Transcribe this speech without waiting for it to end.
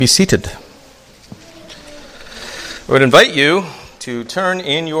Be seated. I would invite you to turn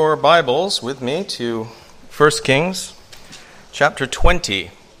in your Bibles with me to 1 Kings chapter 20.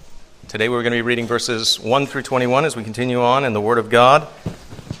 Today we're going to be reading verses 1 through 21 as we continue on in the Word of God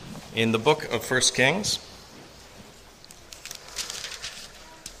in the book of 1 Kings.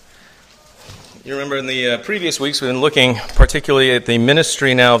 You remember in the previous weeks we've been looking particularly at the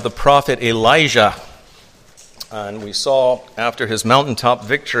ministry now of the prophet Elijah. And we saw after his mountaintop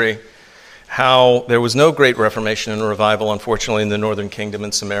victory how there was no great reformation and revival, unfortunately, in the northern kingdom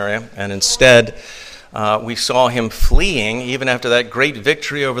in Samaria. And instead, we saw him fleeing, even after that great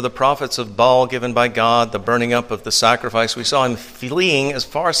victory over the prophets of Baal given by God, the burning up of the sacrifice. We saw him fleeing as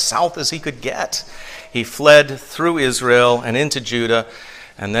far south as he could get. He fled through Israel and into Judah,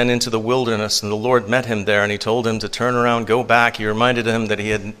 and then into the wilderness, and the Lord met him there, and he told him to turn around, go back. He reminded him that he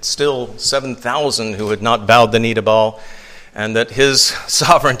had still 7,000 who had not bowed the knee to Baal, and that his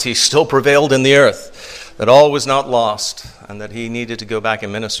sovereignty still prevailed in the earth, that all was not lost, and that he needed to go back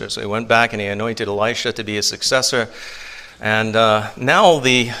and minister. So he went back and he anointed Elisha to be his successor. And now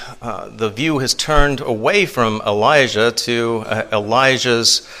the view has turned away from Elijah to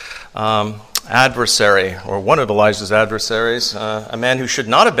Elijah's adversary, or one of Elijah's adversaries, a man who should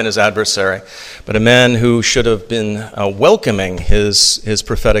not have been his adversary, but a man who should have been welcoming his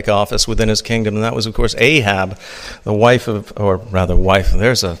prophetic office within his kingdom, and that was, of course, Ahab, the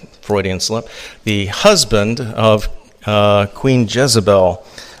there's a Freudian slip, the husband of Queen Jezebel,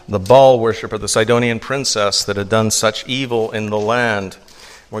 the Baal worshiper, the Sidonian princess that had done such evil in the land.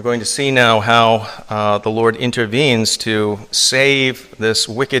 We're going to see now how the Lord intervenes to save this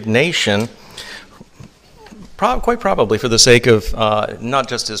wicked nation, quite probably for the sake of not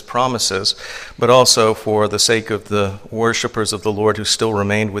just his promises, but also for the sake of the worshipers of the Lord who still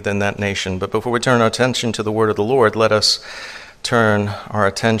remained within that nation. But before we turn our attention to the word of the Lord, let us turn our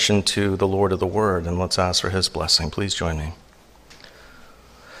attention to the Lord of the Word, and let's ask for his blessing. Please join me.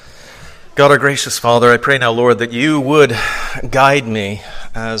 God, our gracious Father, I pray now, Lord, that you would guide me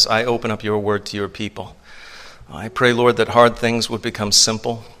as I open up your word to your people. I pray, Lord, that hard things would become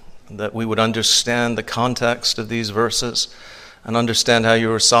simple, that we would understand the context of these verses and understand how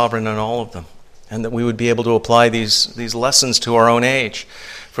you are sovereign in all of them, and that we would be able to apply these lessons to our own age.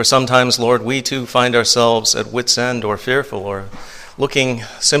 For sometimes, Lord, we too find ourselves at wit's end or fearful or looking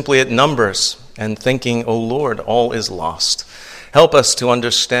simply at numbers and thinking, oh Lord, all is lost. Help us to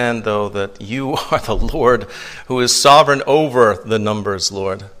understand, though, that you are the Lord who is sovereign over the numbers,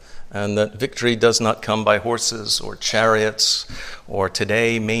 Lord, and that victory does not come by horses or chariots or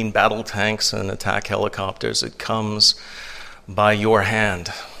today main battle tanks and attack helicopters. It comes by your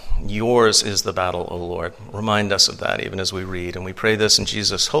hand. Yours is the battle, O Lord. Remind us of that even as we read. And we pray this in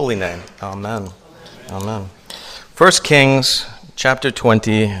Jesus' holy name. Amen. Amen. 1 Kings chapter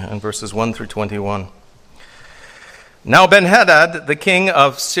 20 and verses 1 through 21. Now Ben-Hadad, the king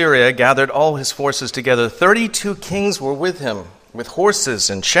of Syria, gathered all his forces together. 32 kings were with him, with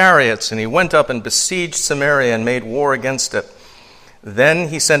horses and chariots, and he went up and besieged Samaria and made war against it. Then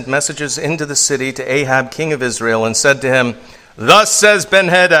he sent messages into the city to Ahab, king of Israel, and said to him, Thus says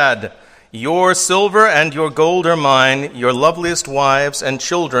Ben-Hadad, your silver and your gold are mine, your loveliest wives and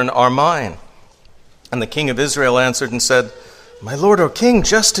children are mine. And the king of Israel answered and said, My lord, O king,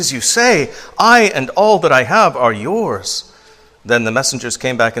 just as you say, I and all that I have are yours. Then the messengers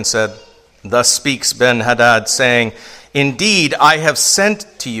came back and said, Thus speaks Ben-Hadad, saying, Indeed, I have sent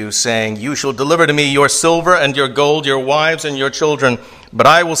to you, saying, You shall deliver to me your silver and your gold, your wives and your children. But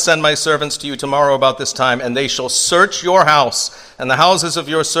I will send my servants to you tomorrow about this time, and they shall search your house and the houses of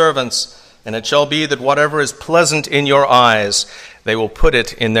your servants. And it shall be that whatever is pleasant in your eyes, they will put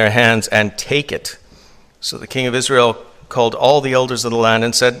it in their hands and take it. So the king of Israel called all the elders of the land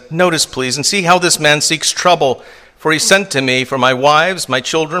and said, Notice, please, and see how this man seeks trouble. For he sent to me for my wives, my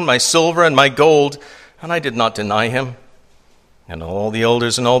children, my silver, and my gold, and I did not deny him. And all the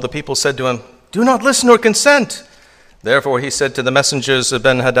elders and all the people said to him, Do not listen or consent. Therefore he said to the messengers of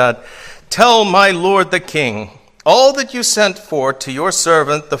Ben-Hadad, Tell my lord the king, all that you sent for to your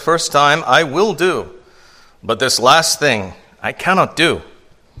servant the first time I will do, but this last thing I cannot do.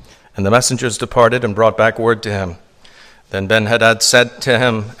 And the messengers departed and brought back word to him. Then Ben-Hadad said to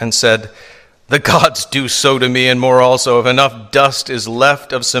him and said, The gods do so to me and more also, if enough dust is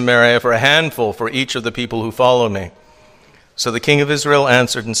left of Samaria for a handful for each of the people who follow me. So the king of Israel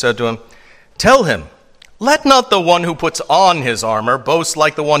answered and said to him, Tell him, let not the one who puts on his armor boast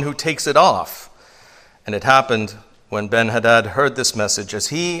like the one who takes it off. And it happened when Ben-Hadad heard this message, as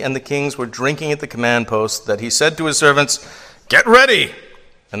he and the kings were drinking at the command post, that he said to his servants, Get ready!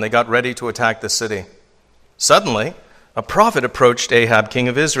 And they got ready to attack the city. Suddenly, a prophet approached Ahab, king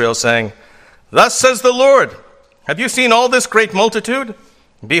of Israel, saying, "Thus says the Lord, have you seen all this great multitude?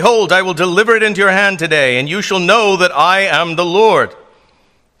 Behold, I will deliver it into your hand today, and you shall know that I am the Lord."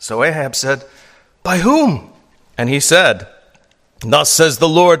 So Ahab said, "By whom?" And he said, "Thus says the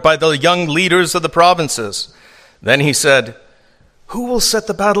Lord, by the young leaders of the provinces." Then he said, "Who will set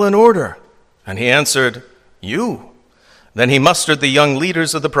the battle in order?" And he answered, "You." Then he mustered the young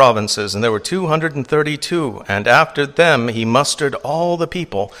leaders of the provinces, and there were 232. And after them he mustered all the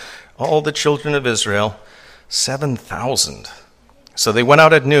people, all the children of Israel, 7,000. So they went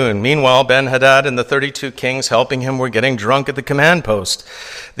out at noon. Meanwhile, Ben-Hadad and the 32 kings helping him were getting drunk at the command post.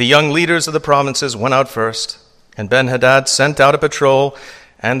 The young leaders of the provinces went out first, and Ben-Hadad sent out a patrol,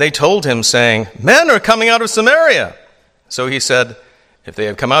 and they told him, saying, "Men are coming out of Samaria." So he said, "If they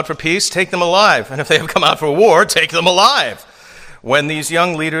have come out for peace, take them alive, and if they have come out for war, take them alive." When these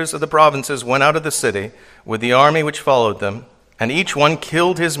young leaders of the provinces went out of the city with the army which followed them, and each one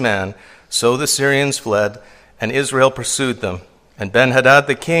killed his man, so the Syrians fled, and Israel pursued them. And Ben-Hadad,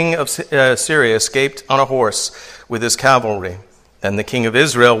 the king of Syria, escaped on a horse with his cavalry. Then the king of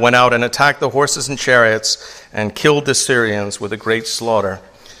Israel went out and attacked the horses and chariots, and killed the Syrians with a great slaughter.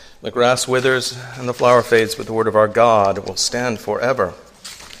 The grass withers and the flower fades, but the word of our God will stand forever.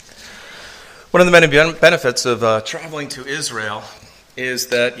 One of the many benefits of traveling to Israel is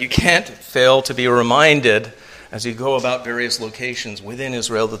that you can't fail to be reminded as you go about various locations within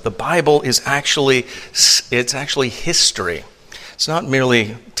Israel that the Bible is actually history. It's not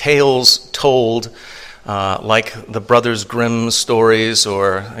merely tales told like the Brothers Grimm stories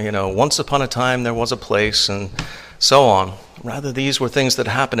or, once upon a time there was a place and so on. Rather, these were things that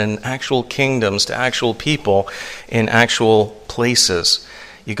happened in actual kingdoms to actual people in actual places.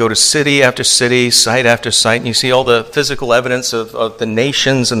 You go to city after city, site after site, and you see all the physical evidence of the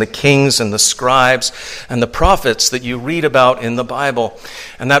nations and the kings and the scribes and the prophets that you read about in the Bible.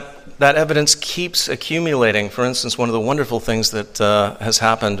 And that evidence keeps accumulating. For instance, one of the wonderful things that has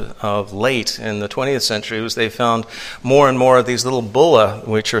happened of late in the 20th century was they found more and more of these little bulla,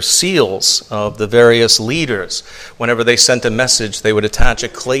 which are seals of the various leaders. Whenever they sent a message, they would attach a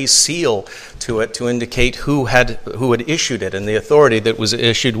clay seal to it to indicate who had issued it and the authority that was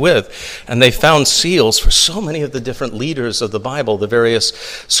issued with. And they found seals for so many of the different leaders of the Bible, the various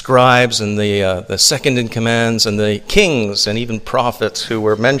scribes and the second in commands and the kings and even prophets who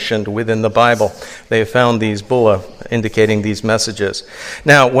were mentioned within the Bible. They have found these bulla indicating these messages.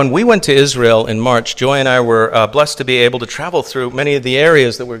 Now, when we went to Israel in March, Joy and I were blessed to be able to travel through many of the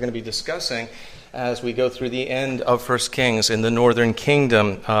areas that we're going to be discussing as we go through the end of 1 Kings in the northern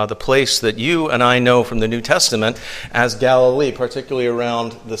kingdom, the place that you and I know from the New Testament as Galilee, particularly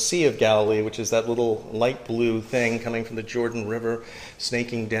around the Sea of Galilee, which is that little light blue thing coming from the Jordan River,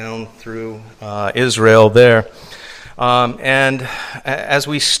 snaking down through Israel there. And as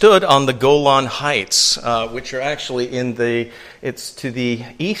we stood on the Golan Heights, which are actually it's to the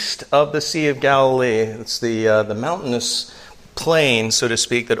east of the Sea of Galilee. It's the mountainous plain, so to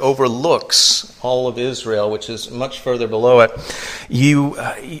speak, that overlooks all of Israel, which is much further below it. You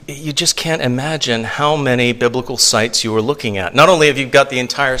just can't imagine how many biblical sites you were looking at. Not only have you got the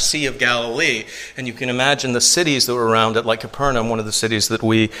entire Sea of Galilee, and you can imagine the cities that were around it, like Capernaum, one of the cities that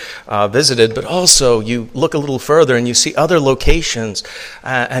we visited, but also you look a little further and you see other locations,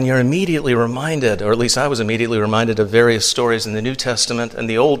 and you're immediately reminded, or at least I was immediately reminded, of various stories in the New Testament and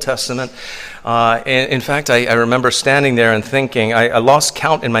the Old Testament. In fact, I remember standing there and thinking, I lost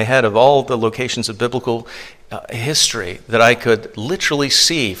count in my head of all the locations of biblical history that I could literally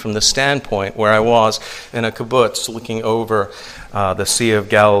see from the standpoint where I was in a kibbutz looking over the Sea of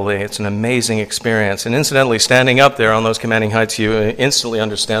Galilee. It's an amazing experience. And incidentally, standing up there on those commanding heights, you instantly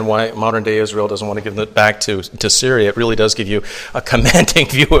understand why modern-day Israel doesn't want to give it back to Syria. It really does give you a commanding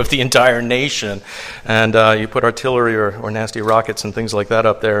view of the entire nation. And you put artillery or nasty rockets and things like that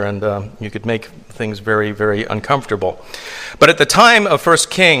up there, and you could make things very, very uncomfortable. But at the time of 1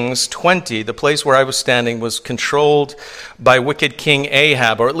 Kings 20, the place where I was standing was controlled by wicked King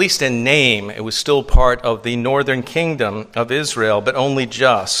Ahab, or at least in name. It was still part of the northern kingdom of Israel, but only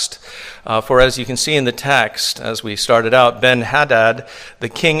just. For as you can see in the text, as we started out, Ben-Hadad, the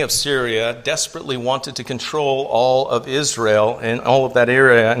king of Syria, desperately wanted to control all of Israel and all of that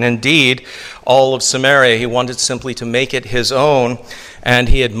area, and indeed all of Samaria. He wanted simply to make it his own, and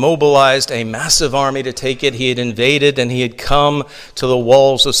he had mobilized a massive army to take it. He had invaded, and he had come to the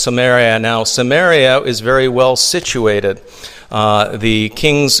walls of Samaria. Now, Samaria is very well situated. The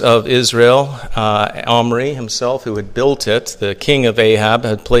kings of Israel, Omri himself, who had built it, the king of Ahab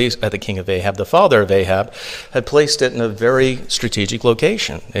had placed, the father of Ahab, had placed it in a very strategic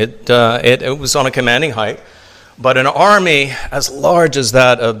location. It was on a commanding height, But an army as large as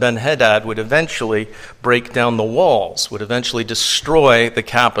that of Ben-Hadad would eventually break down the walls, would eventually destroy the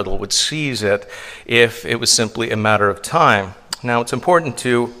capital, would seize it if it was simply a matter of time. Now, it's important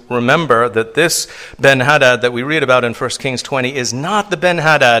to remember that this Ben-Hadad that we read about in 1 Kings 20 is not the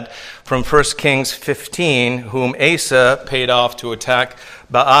Ben-Hadad from 1 Kings 15, whom Asa paid off to attack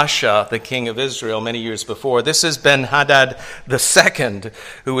Baasha, the king of Israel, many years before. This is Ben-Hadad II,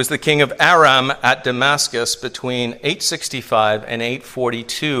 who was the king of Aram at Damascus between 865 and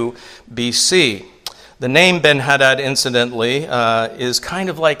 842 BC. The name Ben-Hadad, incidentally, is kind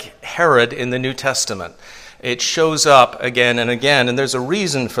of like Herod in the New Testament. It shows up again and again, and there's a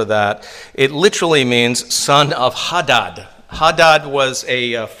reason for that. It literally means son of Hadad. Hadad was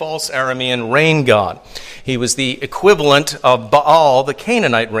a false Aramean rain god. He was the equivalent of Baal, the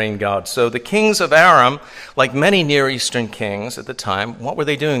Canaanite rain god. So the kings of Aram, like many Near Eastern kings at the time, what were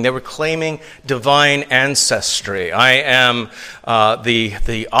they doing? They were claiming divine ancestry. I am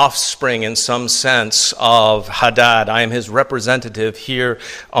the offspring, in some sense, of Hadad. I am his representative here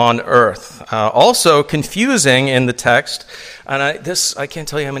on earth. Also confusing in the text, and I can't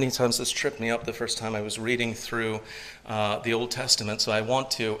tell you how many times this tripped me up the first time I was reading through the Old Testament, so I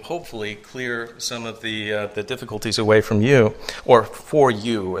want to hopefully clear some of the difficulties away from you, or for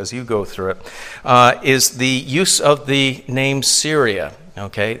you as you go through it, is the use of the name Syria.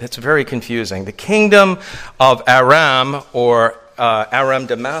 Okay, that's very confusing. The kingdom of Aram, or Aram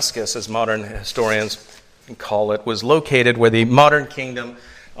Damascus, as modern historians call it, was located where the modern kingdom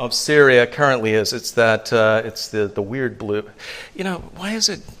of Syria currently is. It's that it's the weird blue. You know, why is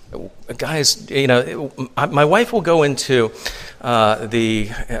it? Guys, you know, my wife will go into the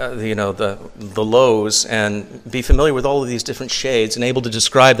Lowe's and be familiar with all of these different shades and able to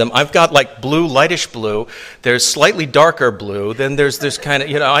describe them. I've got like blue, lightish blue. There's slightly darker blue. Then there's this kind of,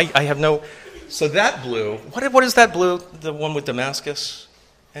 you know, I have no. So that blue, what is that blue? The one with Damascus?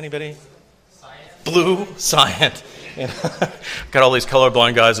 Anybody? Cyan. Blue, cyan. You know, got all these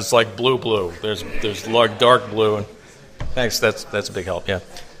colorblind guys. It's like blue. There's dark blue. And thanks. That's a big help. Yeah.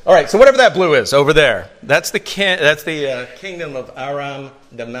 All right, so whatever that blue is over there, that's the kingdom of Aram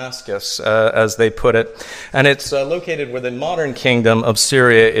Damascus, as they put it. And it's located where the modern kingdom of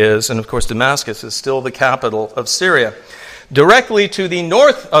Syria is. And, of course, Damascus is still the capital of Syria. Directly to the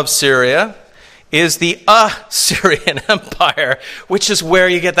north of Syria is the Assyrian Empire, which is where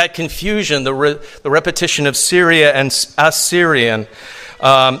you get that confusion, the repetition of Syria and Assyrian.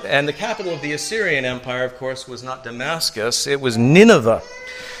 And the capital of the Assyrian Empire, of course, was not Damascus. It was Nineveh.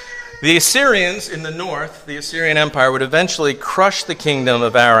 The Assyrians in the north, the Assyrian Empire, would eventually crush the kingdom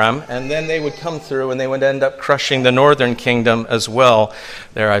of Aram, and then they would come through and they would end up crushing the northern kingdom as well.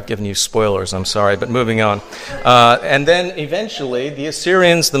 There, I've given you spoilers, I'm sorry, but moving on. And then eventually the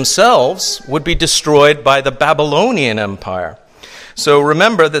Assyrians themselves would be destroyed by the Babylonian Empire. So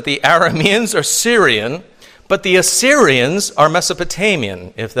remember that the Arameans are Syrian, but the Assyrians are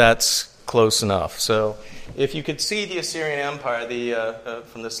Mesopotamian, if that's close enough. So if you could see the Assyrian Empire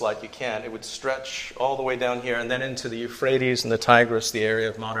from this slide, you can. It would stretch all the way down here and then into the Euphrates and the Tigris, the area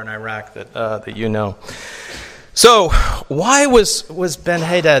of modern Iraq that you know. So why was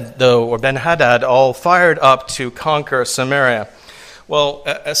Ben-Hadad, though, or Ben-Hadad, all fired up to conquer Samaria? Well,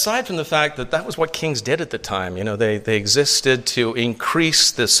 aside from the fact that that was what kings did at the time, you know, they existed to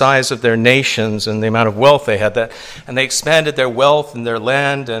increase the size of their nations and the amount of wealth they had, and they expanded their wealth and their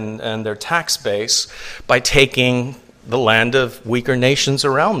land and their tax base by taking the land of weaker nations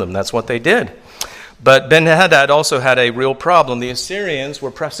around them. That's what they did. But Ben-Hadad also had a real problem. The Assyrians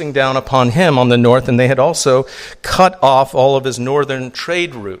were pressing down upon him on the north, and they had also cut off all of his northern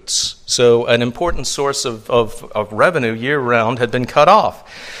trade routes. So an important source of revenue year-round had been cut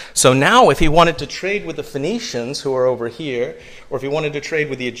off. So now if he wanted to trade with the Phoenicians, who are over here, or if he wanted to trade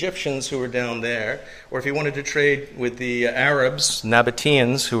with the Egyptians, who were down there, or if he wanted to trade with the Arabs,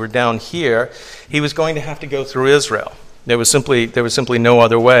 Nabateans, who were down here, he was going to have to go through Israel. There was simply no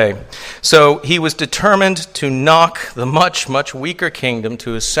other way. So he was determined to knock the much, much weaker kingdom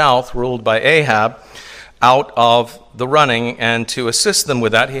to his south, ruled by Ahab, out of the running, and to assist them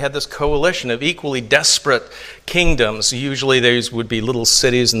with that, he had this coalition of equally desperate kingdoms. Usually these would be little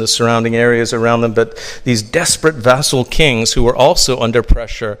cities in the surrounding areas around them, but these desperate vassal kings who were also under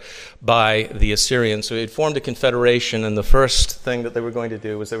pressure by the Assyrians. So he had formed a confederation, and the first thing that they were going to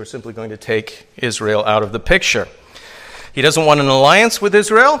do was they were simply going to take Israel out of the picture. He doesn't want an alliance with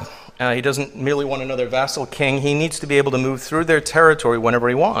Israel. He doesn't merely want another vassal king. He needs to be able to move through their territory whenever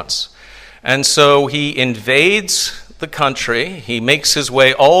he wants. And so he invades the country. He makes his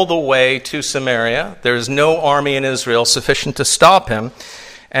way all the way to Samaria. There is no army in Israel sufficient to stop him.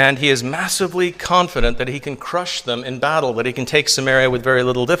 And he is massively confident that he can crush them in battle, that he can take Samaria with very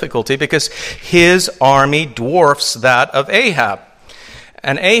little difficulty because his army dwarfs that of Ahab.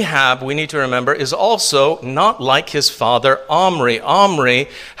 And Ahab, we need to remember, is also not like his father Omri. Omri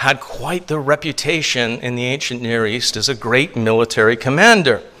had quite the reputation in the ancient Near East as a great military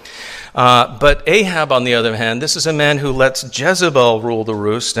commander. But Ahab, on the other hand, this is a man who lets Jezebel rule the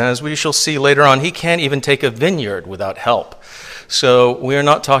roost. And as we shall see later on, he can't even take a vineyard without help. So we are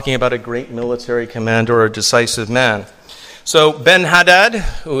not talking about a great military commander or a decisive man. So Ben-Hadad,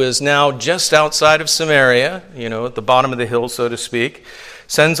 who is now just outside of Samaria, at the bottom of the hill, so to speak,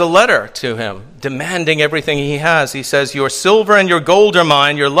 sends a letter to him, demanding everything he has. He says, "Your silver and your gold are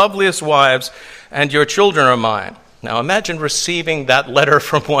mine, your loveliest wives, and your children are mine." Now imagine receiving that letter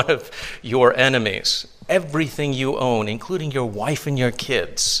from one of your enemies. Everything you own, including your wife and your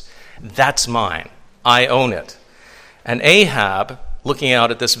kids, that's mine. I own it. And Ahab, looking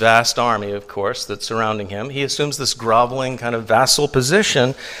out at this vast army, of course, that's surrounding him, he assumes this groveling kind of vassal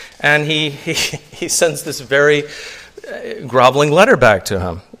position, and he sends this very groveling letter back to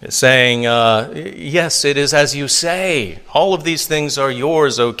him, saying, yes, it is as you say. All of these things are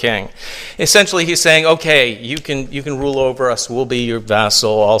yours, O king. Essentially, he's saying, okay, you can rule over us. We'll be your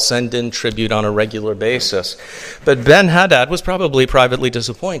vassal. I'll send in tribute on a regular basis. But Ben-Hadad was probably privately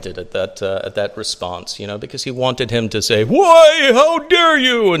disappointed at that response, because he wanted him to say, "Why, how dare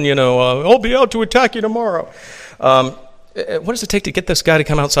you?" And, "I'll be out to attack you tomorrow." What does it take to get this guy to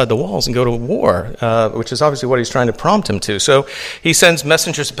come outside the walls and go to war, which is obviously what he's trying to prompt him to. So he sends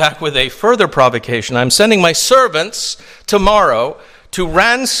messengers back with a further provocation. "I'm sending my servants tomorrow to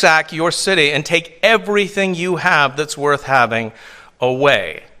ransack your city and take everything you have that's worth having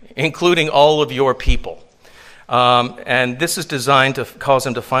away, including all of your people." And this is designed to cause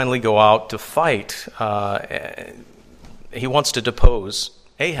him to finally go out to fight. He wants to depose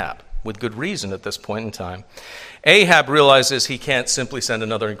Ahab, with good reason at this point in time. Ahab realizes he can't simply send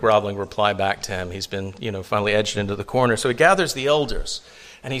another groveling reply back to him. He's been, finally edged into the corner. So he gathers the elders,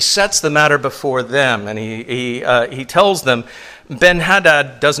 and he sets the matter before them, and he tells them,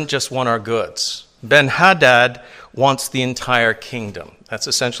 Ben-Hadad doesn't just want our goods. Ben-Hadad wants the entire kingdom. That's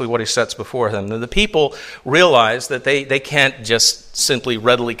essentially what he sets before them. And the people realize that they can't just simply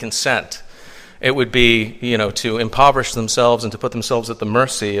readily consent. It would be, to impoverish themselves and to put themselves at the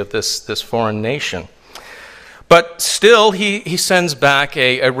mercy of this foreign nation. But still, he sends back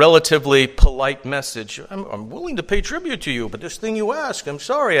a relatively polite message. I'm willing to pay tribute to you, but this thing you ask, I'm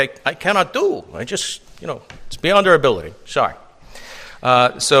sorry, I cannot do. I just, it's beyond our ability. Sorry.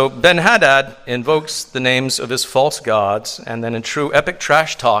 So Ben-Hadad invokes the names of his false gods, and then in true epic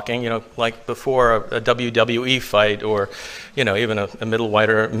trash talking, like before a WWE fight or, even a middleweight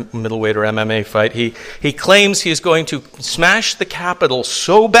or MMA fight, he claims he's going to smash the Capitol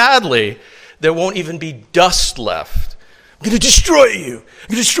so badly there won't even be dust left. "I'm going to destroy you. I'm going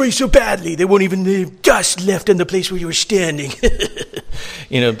to destroy you so badly there won't even be dust left in the place where you were standing."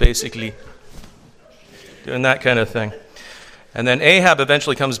 Basically doing that kind of thing. And then Ahab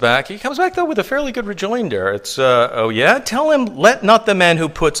eventually comes back. He comes back, though, with a fairly good rejoinder. It's, "Oh yeah? Tell him, let not the man who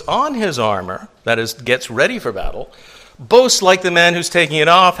puts on his armor," that is, gets ready for battle, "boast like the man who's taking it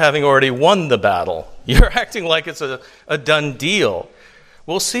off, having already won the battle." You're acting like it's a done deal.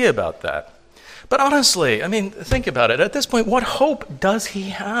 We'll see about that. But honestly, think about it. At this point, what hope does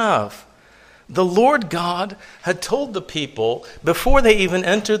he have? The Lord God had told the people before they even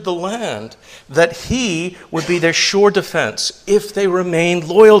entered the land that he would be their sure defense if they remained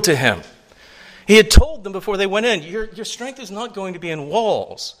loyal to him. He had told them before they went in, your strength is not going to be in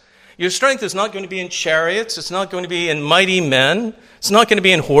walls. Your strength is not going to be in chariots. It's not going to be in mighty men. It's not going to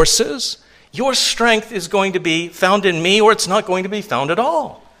be in horses. Your strength is going to be found in me, or it's not going to be found at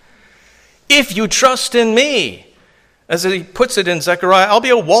all. If you trust in me, as he puts it in Zechariah, I'll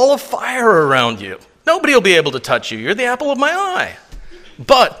be a wall of fire around you. Nobody will be able to touch you. You're the apple of my eye.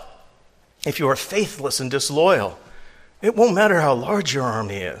 But if you are faithless and disloyal, it won't matter how large your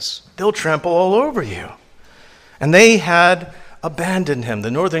army is. They'll trample all over you. And they had abandoned him,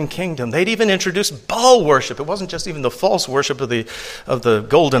 the northern kingdom. They'd even introduced Baal worship. It wasn't just even the false worship of the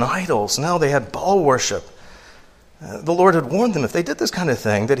golden idols. Now they had Baal worship. The Lord had warned them if they did this kind of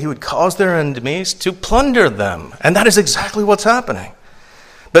thing, that he would cause their enemies to plunder them. And that is exactly what's happening.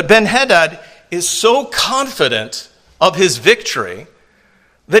 But Ben-Hadad is so confident of his victory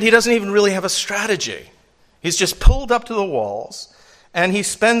that he doesn't even really have a strategy. He's just pulled up to the walls, and he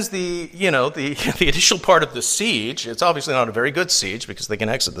spends the initial part of the siege. It's obviously not a very good siege because they can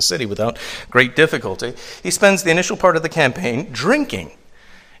exit the city without great difficulty. He spends the initial part of the campaign drinking.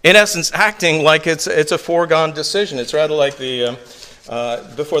 In essence, acting like it's a foregone decision. It's rather like the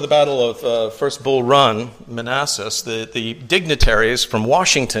Before the Battle of First Bull Run, Manassas, the dignitaries from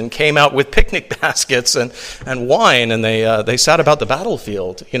Washington came out with picnic baskets and wine, and they sat about the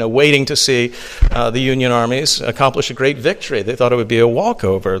battlefield, waiting to see the Union armies accomplish a great victory. They thought it would be a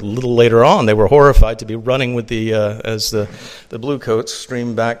walkover. A little later on, they were horrified to be running with as the bluecoats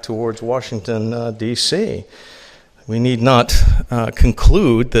streamed back towards Washington, D.C. We need not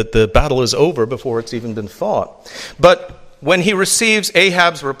conclude that the battle is over before it's even been fought. But when he receives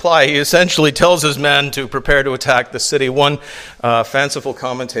Ahab's reply, he essentially tells his men to prepare to attack the city. One fanciful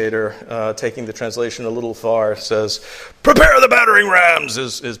commentator, taking the translation a little far, says, "Prepare the battering rams,"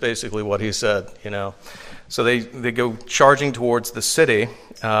 is basically what he said, So they go charging towards the city,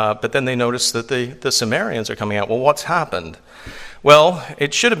 but then they notice that the Sumerians are coming out. Well, what's happened? Well,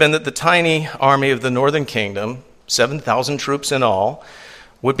 it should have been that the tiny army of the northern kingdom, 7,000 troops in all,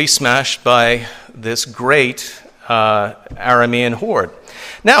 would be smashed by this great Aramean horde.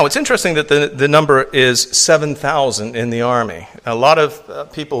 Now, it's interesting that the number is 7,000 in the army. A lot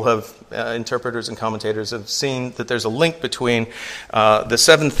of people interpreters and commentators have seen that there's a link between the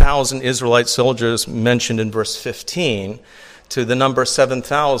 7,000 Israelite soldiers mentioned in verse 15 to the number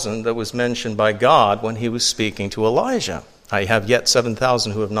 7,000 that was mentioned by God when he was speaking to Elijah. I have yet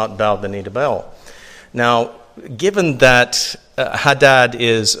 7,000 who have not bowed the knee to Baal. Now, given that Hadad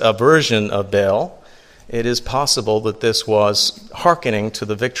is a version of Baal, it is possible that this was hearkening to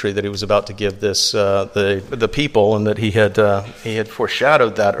the victory that he was about to give the people, and that he had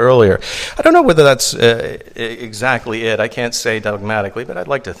foreshadowed that earlier. I don't know whether that's exactly it. I can't say dogmatically, but I'd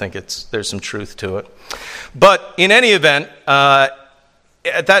like to think there's some truth to it. But in any event, at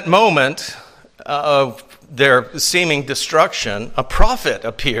that moment of their seeming destruction, a prophet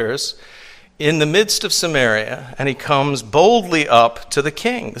appears in the midst of Samaria, and he comes boldly up to the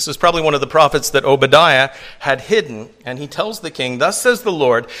king. This is probably one of the prophets that Obadiah had hidden, and he tells the king, "Thus says the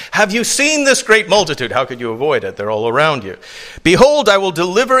Lord, have you seen this great multitude?" How could you avoid it? They're all around you. "Behold, I will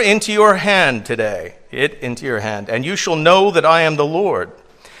deliver into your hand today, into your hand, and you shall know that I am the Lord."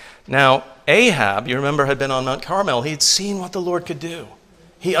 Now, Ahab, you remember, had been on Mount Carmel. He'd seen what the Lord could do.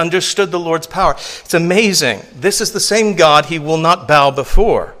 He understood the Lord's power. It's amazing. This is the same God he will not bow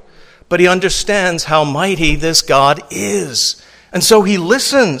before. But he understands how mighty this God is. And so he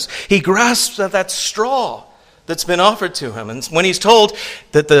listens. He grasps at that straw that's been offered to him. And when he's told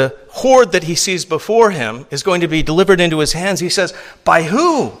that the horde that he sees before him is going to be delivered into his hands, he says, by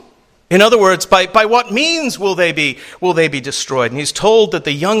who? In other words, by what means will they be destroyed? And he's told that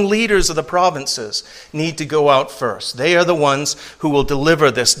the young leaders of the provinces need to go out first. They are the ones who will deliver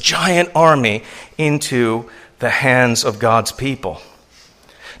this giant army into the hands of God's people.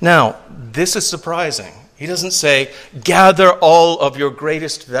 Now, this is surprising. He doesn't say, gather all of your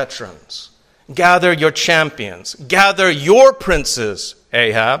greatest veterans. Gather your champions. Gather your princes,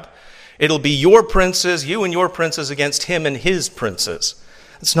 Ahab. It'll be your princes, you and your princes against him and his princes.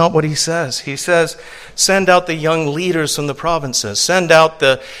 That's not what he says. He says, send out the young leaders from the provinces. Send out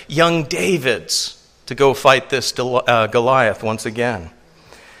the young Davids to go fight this Goliath once again.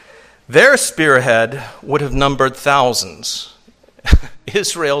 Their spearhead would have numbered thousands.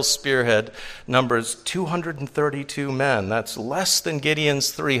 Israel's spearhead numbers 232 men. That's less than Gideon's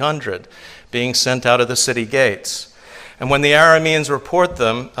 300 being sent out of the city gates. And when the Arameans report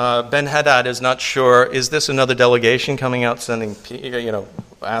them, Ben-Hadad is not sure, is this another delegation coming out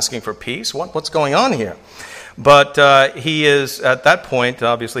asking for peace? What's going on here? But he is, at that point,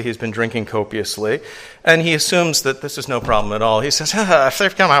 obviously he's been drinking copiously, and he assumes that this is no problem at all. He says, if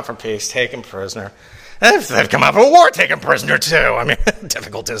they've come out for peace, take him prisoner. If they've come out for war, take him prisoner too. I mean, how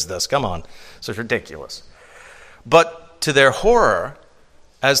difficult is this? Come on. So it's ridiculous. But to their horror,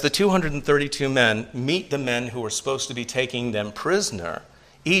 as the 232 men meet the men who are supposed to be taking them prisoner,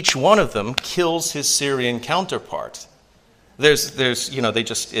 each one of them kills his Syrian counterpart.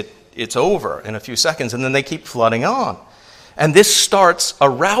 It's over in a few seconds, and then they keep flooding on. And this starts a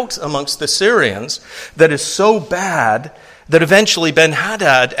rout amongst the Syrians that is so bad that eventually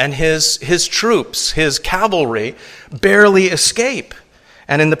Ben-Hadad and his troops, his cavalry, barely escape.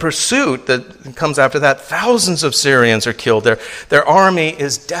 And in the pursuit that comes after that, thousands of Syrians are killed. Their army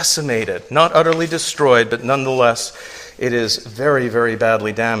is decimated, not utterly destroyed, but nonetheless, it is very, very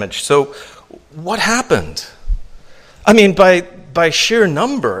badly damaged. So what happened? I mean, by sheer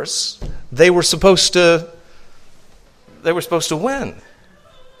numbers, they were supposed to win.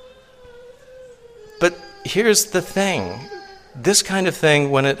 But here's the thing. This kind of thing,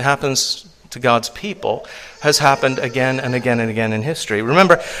 when it happens to God's people, has happened again and again and again in history.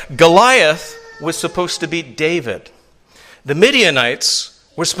 Remember, Goliath was supposed to beat David. The Midianites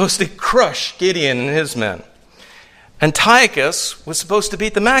were supposed to crush Gideon and his men. Antiochus was supposed to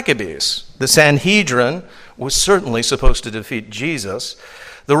beat the Maccabees. The Sanhedrin was certainly supposed to defeat Jesus.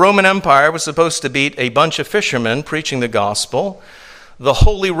 The Roman Empire was supposed to beat a bunch of fishermen preaching the gospel. The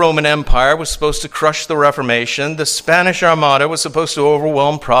Holy Roman Empire was supposed to crush the Reformation. The Spanish Armada was supposed to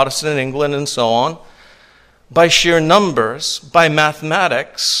overwhelm Protestant England and so on. By sheer numbers, by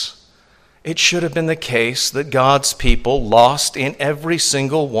mathematics, it should have been the case that God's people lost in every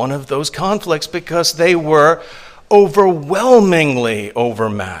single one of those conflicts because they were overwhelmingly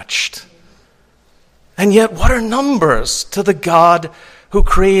overmatched. And yet, what are numbers to the God who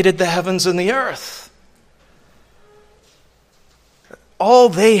created the heavens and the earth? All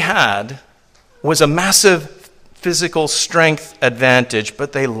they had was a massive physical strength advantage,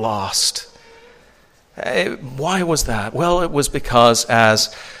 but they lost. Why was that? Well, it was because,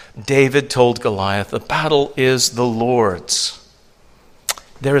 as David told Goliath, the battle is the Lord's.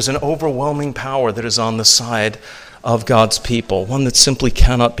 There is an overwhelming power that is on the side of God's people, one that simply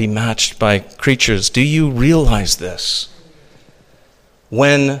cannot be matched by creatures. Do you realize this?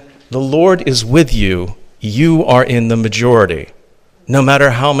 When the Lord is with you, you are in the majority, no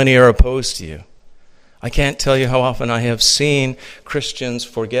matter how many are opposed to you. I can't tell you how often I have seen Christians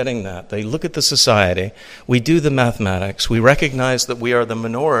forgetting that. They look at the society, we do the mathematics, we recognize that we are the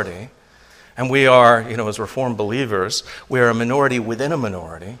minority, and we are, as Reformed believers, we are a minority within a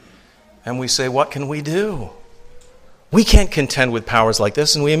minority, and we say, what can we do? We can't contend with powers like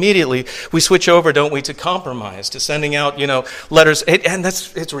this, and we switch over, don't we, to compromise, to sending out, letters. And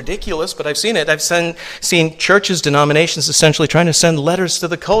it's ridiculous, but I've seen it. I've seen churches, denominations, essentially trying to send letters to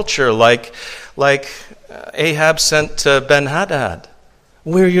the culture, like Ahab sent to Ben-Hadad.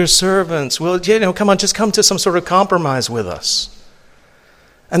 We're your servants. Well, come on, just come to some sort of compromise with us.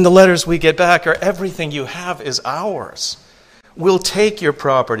 And the letters we get back are, everything you have is ours. We'll take your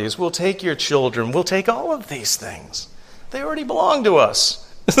properties. We'll take your children. We'll take all of these things. They already belong to us.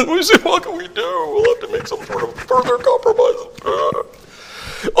 We say, what can we do? We'll have to make some sort of further compromise.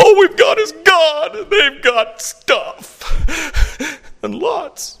 All we've got is God, and they've got stuff. And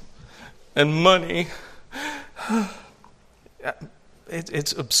lots. And money.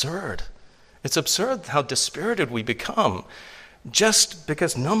 It's absurd. It's absurd how dispirited we become just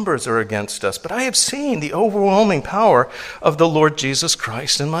because numbers are against us. But I have seen the overwhelming power of the Lord Jesus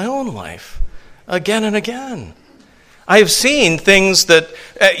Christ in my own life, again and again. I have seen things that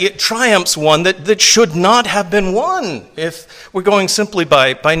triumphs won that should not have been won if we're going simply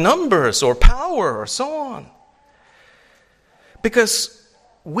by numbers or power or so on. Because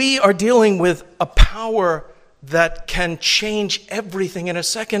we are dealing with a power that can change everything in a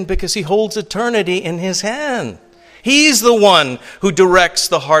second because he holds eternity in his hand. He's the one who directs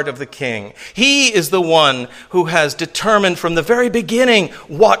the heart of the king. He is the one who has determined from the very beginning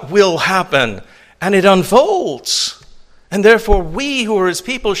what will happen, and it unfolds. And therefore, we who are his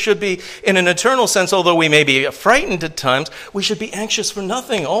people should be, in an eternal sense, although we may be frightened at times, we should be anxious for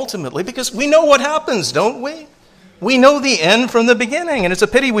nothing ultimately, because we know what happens, don't we? We know the end from the beginning, and it's a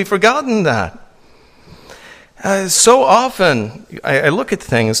pity we've forgotten that. So often, I look at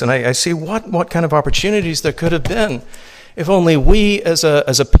things and I see what kind of opportunities there could have been if only we as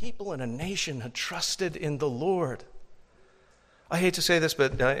a people and a nation had trusted in the Lord. I hate to say this,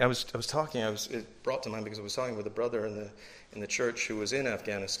 but it brought to mind because I was talking with a brother in the church who was in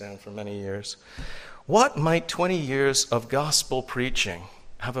Afghanistan for many years. What might 20 years of gospel preaching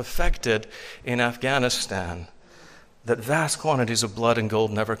have affected in Afghanistan that vast quantities of blood and gold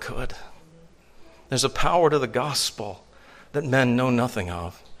never could? There's a power to the gospel that men know nothing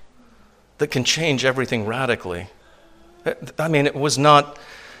of, that can change everything radically. I mean, it was not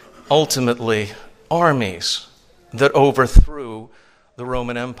ultimately armies that overthrew the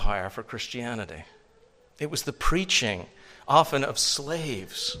Roman Empire for Christianity. It was the preaching, often of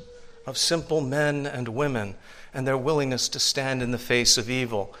slaves, of simple men and women, and their willingness to stand in the face of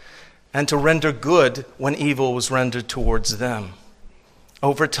evil and to render good when evil was rendered towards them.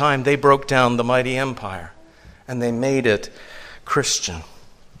 Over time, they broke down the mighty empire, and they made it Christian.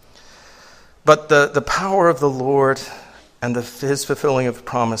 But the power of the Lord and his fulfilling of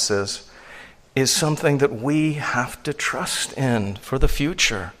promises is something that we have to trust in for the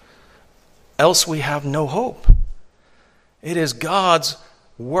future. Else we have no hope. It is God's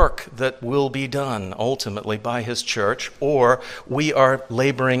work that will be done ultimately by his church, or we are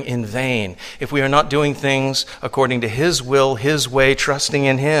laboring in vain. If we are not doing things according to his will, his way, trusting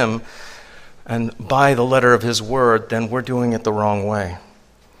in him, and by the letter of his word, then we're doing it the wrong way.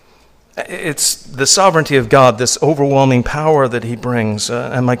 It's the sovereignty of God, this overwhelming power that he brings,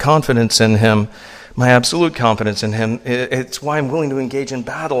 and my confidence in him, my absolute confidence in him. It's why I'm willing to engage in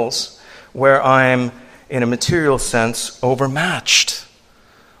battles where I'm in a material sense, overmatched,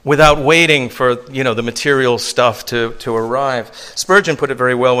 without waiting for, the material stuff to arrive. Spurgeon put it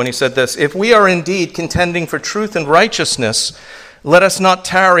very well when he said this: "If we are indeed contending for truth and righteousness, let us not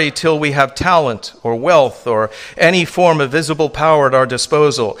tarry till we have talent or wealth or any form of visible power at our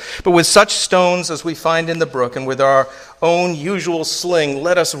disposal. But with such stones as we find in the brook and with our own usual sling,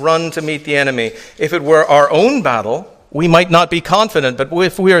 let us run to meet the enemy. If it were our own battle, we might not be confident. But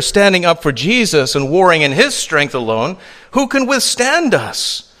if we are standing up for Jesus and warring in his strength alone, who can withstand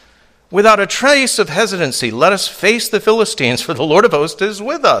us? Without a trace of hesitancy, let us face the Philistines, for the Lord of hosts is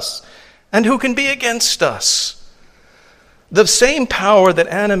with us. And who can be against us?" The same power that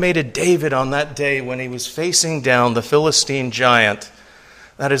animated David on that day when he was facing down the Philistine giant,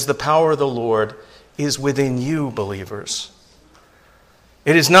 that is the power of the Lord, is within you, believers.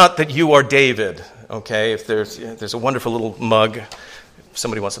 It is not that you are David, okay? If there's a wonderful little mug. If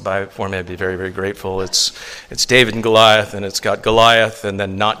somebody wants to buy it for me, I'd be very, very grateful. It's David and Goliath, and it's got Goliath and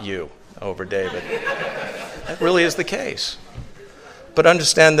then not you over David. That really is the case. But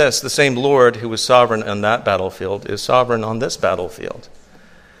understand this: the same Lord who was sovereign on that battlefield is sovereign on this battlefield.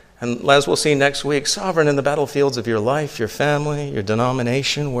 And as we'll see next week, sovereign in the battlefields of your life, your family, your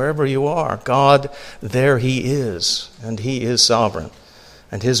denomination, wherever you are. God, there he is, and he is sovereign,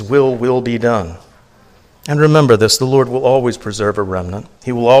 and his will be done. And remember this: the Lord will always preserve a remnant.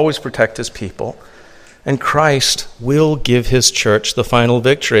 He will always protect his people. And Christ will give his church the final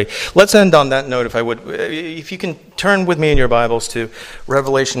victory. Let's end on that note, if I would. If you can turn with me in your Bibles to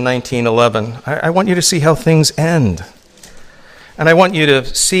Revelation 19:11. I want you to see how things end. And I want you to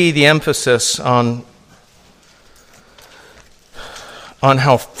see the emphasis on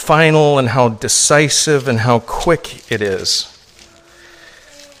how final and how decisive and how quick it is.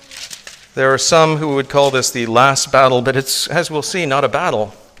 There are some who would call this the last battle, but it's, as we'll see, not a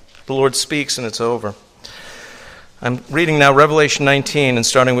battle. The Lord speaks and it's over. I'm reading now Revelation 19 and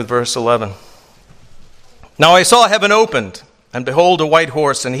starting with verse 11. "Now I saw heaven opened, and behold a white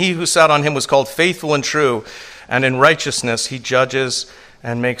horse, and he who sat on him was called Faithful and True, and in righteousness he judges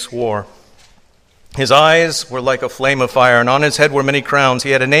and makes war. His eyes were like a flame of fire, and on his head were many crowns. He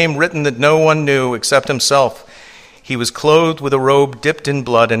had a name written that no one knew except himself. He was clothed with a robe dipped in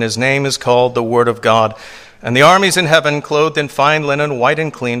blood, and his name is called the Word of God. And the armies in heaven, clothed in fine linen, white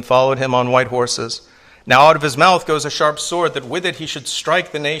and clean, followed him on white horses. Now out of his mouth goes a sharp sword, that with it he should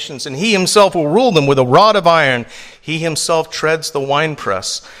strike the nations, and he himself will rule them with a rod of iron. He himself treads the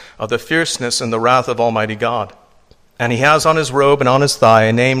winepress of the fierceness and the wrath of Almighty God. And he has on his robe and on his thigh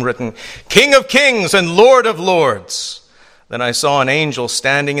a name written, King of Kings and Lord of Lords. Then I saw an angel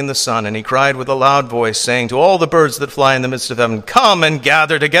standing in the sun, and he cried with a loud voice, saying to all the birds that fly in the midst of heaven, Come and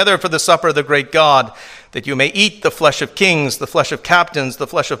gather together for the supper of the great God, that you may eat the flesh of kings, the flesh of captains, the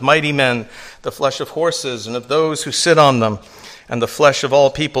flesh of mighty men, the flesh of horses and of those who sit on them, and the flesh of all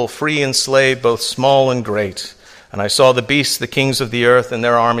people, free and slave, both small and great. And I saw the beasts, the kings of the earth, and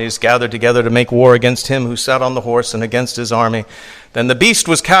their armies gathered together to make war against him who sat on the horse and against his army. Then the beast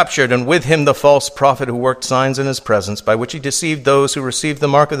was captured, and with him the false prophet who worked signs in his presence, by which he deceived those who received the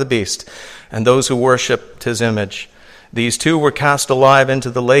mark of the beast, and those who worshipped his image. These two were cast alive into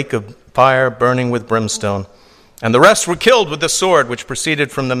the lake of fire burning with brimstone. And the rest were killed with the sword which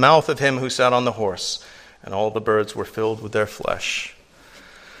proceeded from the mouth of him who sat on the horse. And all the birds were filled with their flesh.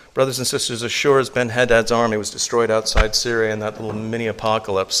 Brothers and sisters, as sure as Ben-Hadad's army was destroyed outside Syria in that little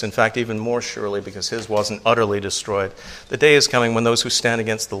mini-apocalypse, in fact, even more surely because his wasn't utterly destroyed, the day is coming when those who stand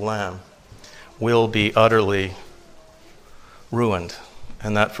against the Lamb will be utterly ruined,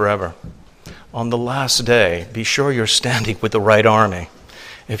 and that forever. On the last day, be sure you're standing with the right army.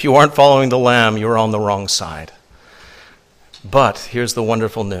 If you aren't following the Lamb, you're on the wrong side. But here's the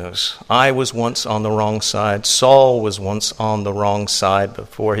wonderful news. I was once on the wrong side. Saul was once on the wrong side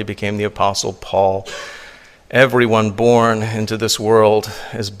before he became the Apostle Paul. Everyone born into this world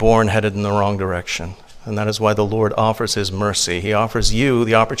is born headed in the wrong direction. And that is why the Lord offers his mercy. He offers you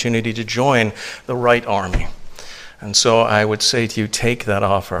the opportunity to join the right army. And so I would say to you, take that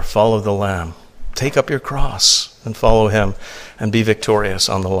offer. Follow the Lamb. Take up your cross and follow him and be victorious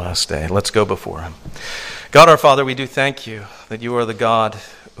on the last day. Let's go before him. God our Father, we do thank you that you are the God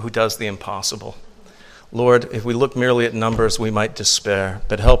who does the impossible. Lord, if we look merely at numbers, we might despair,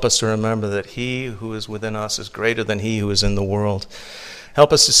 but help us to remember that he who is within us is greater than he who is in the world.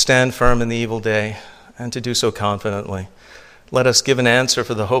 Help us to stand firm in the evil day and to do so confidently. Let us give an answer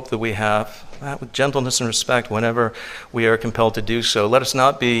for the hope that we have, with gentleness and respect whenever we are compelled to do so. Let us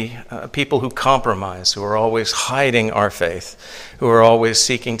not be people who compromise, who are always hiding our faith, who are always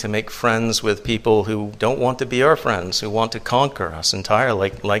seeking to make friends with people who don't want to be our friends, who want to conquer us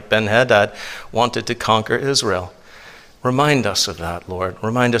entirely, like Ben-Hadad wanted to conquer Israel. Remind us of that, Lord.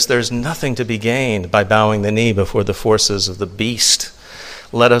 Remind us there's nothing to be gained by bowing the knee before the forces of the beast.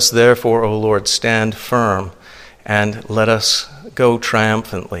 Let us therefore, O Lord, stand firm, and let us go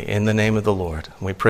triumphantly in the name of the Lord. We pray